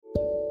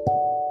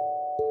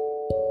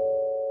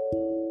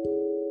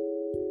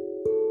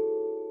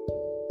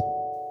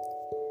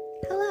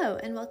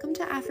and welcome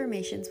to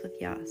Affirmations with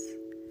Yas.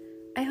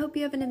 I hope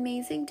you have an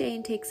amazing day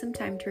and take some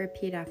time to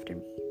repeat after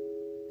me.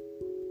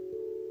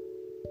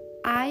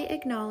 I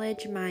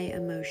acknowledge my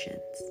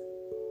emotions.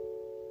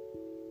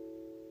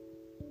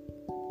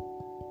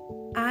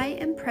 I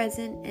am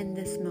present in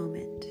this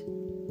moment.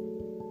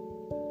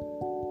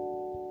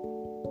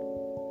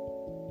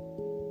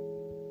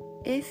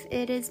 If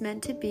it is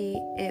meant to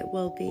be, it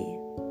will be.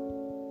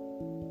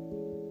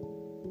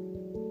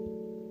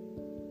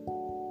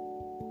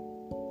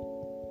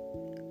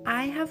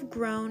 I have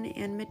grown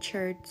and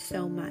matured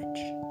so much.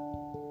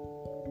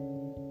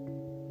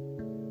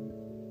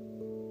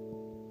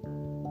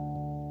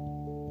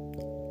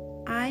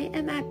 I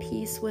am at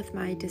peace with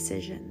my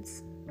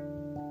decisions.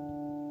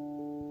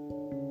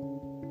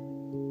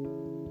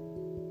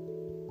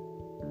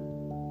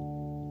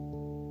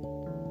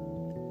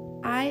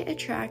 I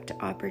attract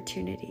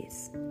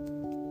opportunities.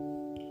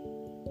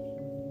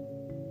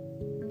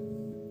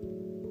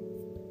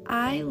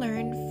 I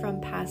learn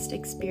from past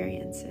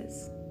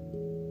experiences.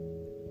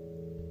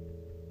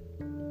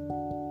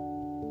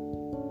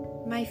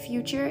 My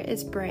future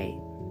is bright.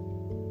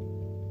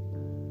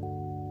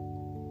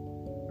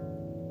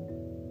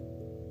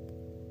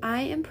 I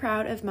am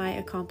proud of my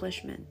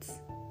accomplishments.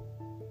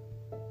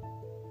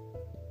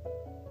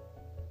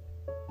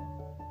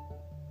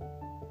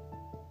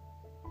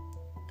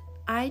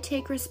 I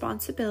take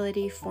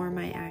responsibility for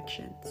my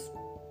actions.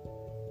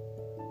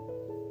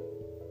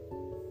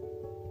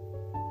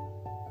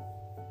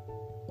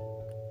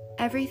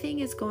 Everything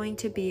is going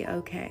to be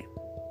okay.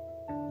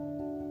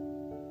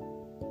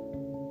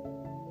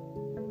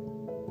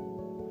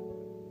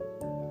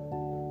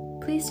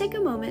 Please take a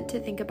moment to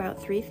think about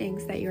 3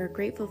 things that you are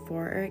grateful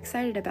for or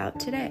excited about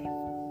today.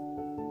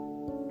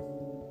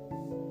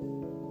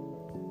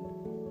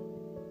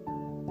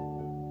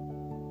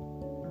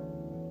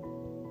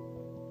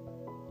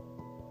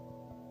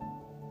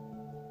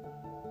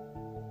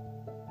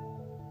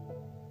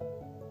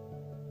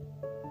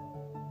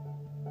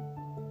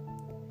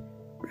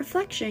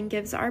 Reflection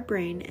gives our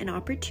brain an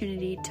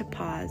opportunity to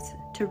pause,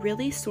 to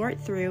really sort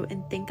through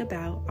and think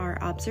about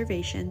our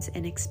observations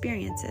and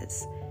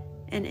experiences,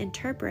 and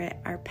interpret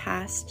our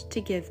past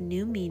to give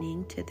new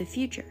meaning to the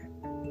future.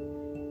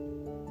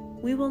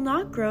 We will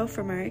not grow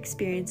from our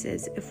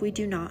experiences if we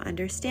do not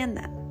understand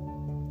them.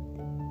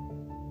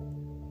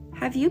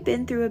 Have you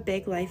been through a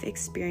big life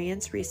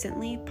experience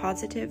recently,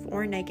 positive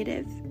or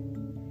negative?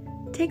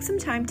 Take some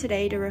time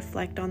today to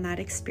reflect on that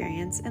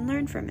experience and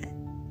learn from it.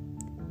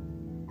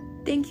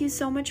 Thank you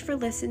so much for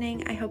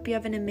listening. I hope you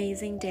have an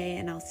amazing day,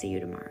 and I'll see you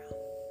tomorrow.